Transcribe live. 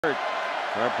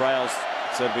Art Briles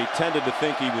said we tended to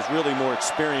think he was really more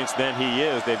experienced than he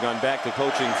is. They've gone back to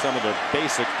coaching some of the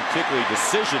basics, particularly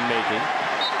decision making.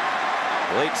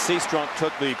 Late Seastrunk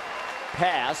took the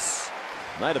pass.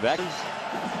 Might have acted.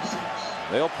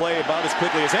 They'll play about as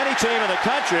quickly as any team in the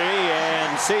country, and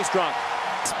Seastrunk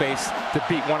space to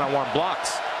beat one-on-one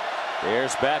blocks.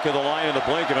 Bears back of the line in the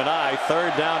blink of an eye.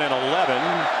 3rd down and 11.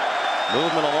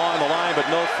 Movement along the line, but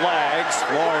no flags.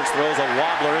 Florence throws a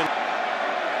wobbler in.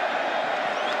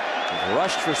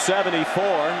 Rushed for 74.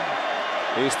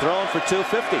 He's thrown for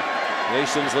 250.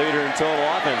 Nation's leader in total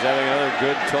offense, having another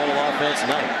good total offense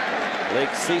night.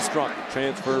 Lake Seastrunk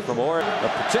transfer from Oregon. A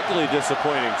particularly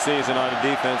disappointing season on a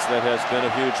defense that has been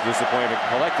a huge disappointment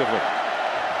collectively.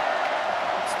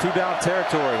 It's 2-down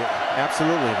territory,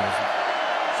 absolutely.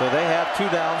 So they have 2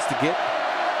 downs to get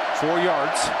 4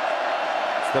 yards.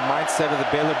 It's the mindset of the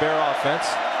Baylor Bear offense.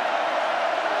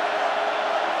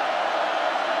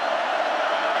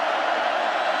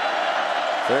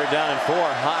 Third down and 4.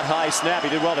 Hot high snap. He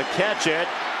did well to catch it.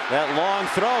 That long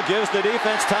throw gives the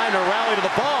defense time to rally to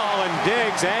the ball, and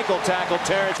Diggs ankle tackle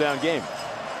tears down game.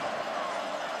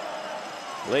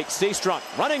 Lake Seastrunk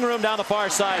running room down the far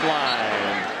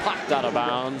sideline. Popped out of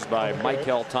bounds by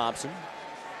Michael Thompson.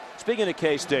 Speaking of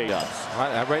K-State,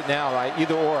 right now,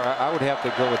 either or, I would have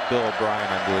to go with Bill O'Brien,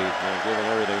 I believe. Given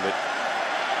everything that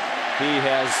he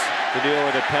has to deal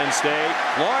with at Penn State.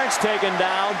 Lawrence taken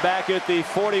down back at the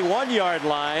 41-yard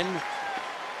line.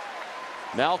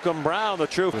 Malcolm Brown, the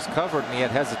true, was covered and he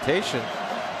had hesitation,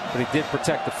 but he did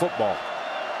protect the football.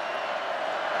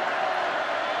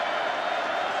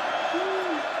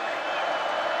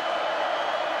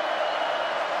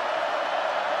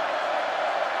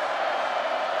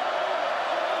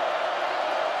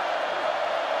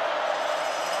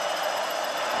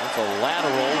 It's a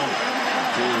lateral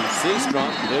to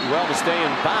Seastrunk. Did well to stay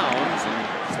in bounds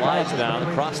and slides down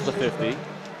across the 50.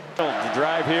 The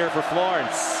drive here for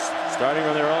Florence, starting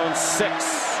on their own 6.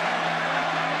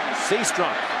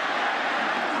 Seastrunk.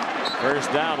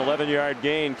 First down, 11-yard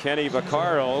gain. Kenny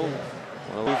Vaccaro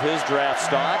will move his draft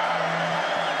stock.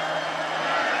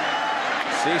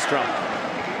 Seastrunk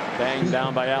banged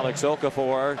down by Alex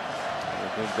Okafor. I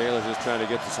think Baylor's just trying to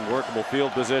get to some workable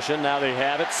field position. Now they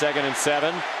have it. 2nd and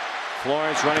 7.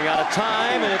 Florence running out of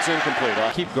time, and it's incomplete.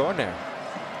 Keep going there.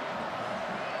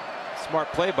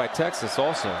 Smart play by Texas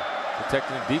also,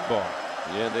 protecting the deep ball.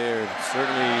 Yeah, they're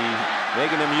certainly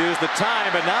making them use the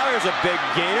time, but now here's a big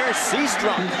gainer.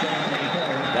 Seastrunk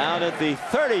down at the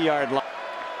 30-yard line.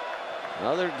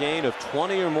 Another gain of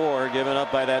 20 or more given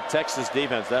up by that Texas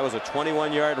defense. That was a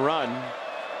 21-yard run.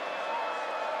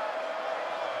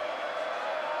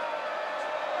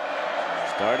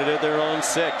 Started at their own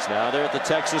 6. Now they're at the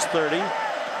Texas 30.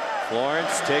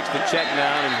 Florence takes the check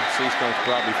down, and Seastrunk's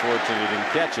probably fortunate he didn't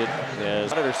catch it,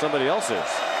 as or somebody else's.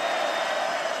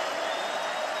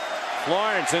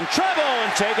 Florence in trouble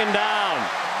and taken down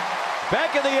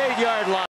back at the 8-yard line.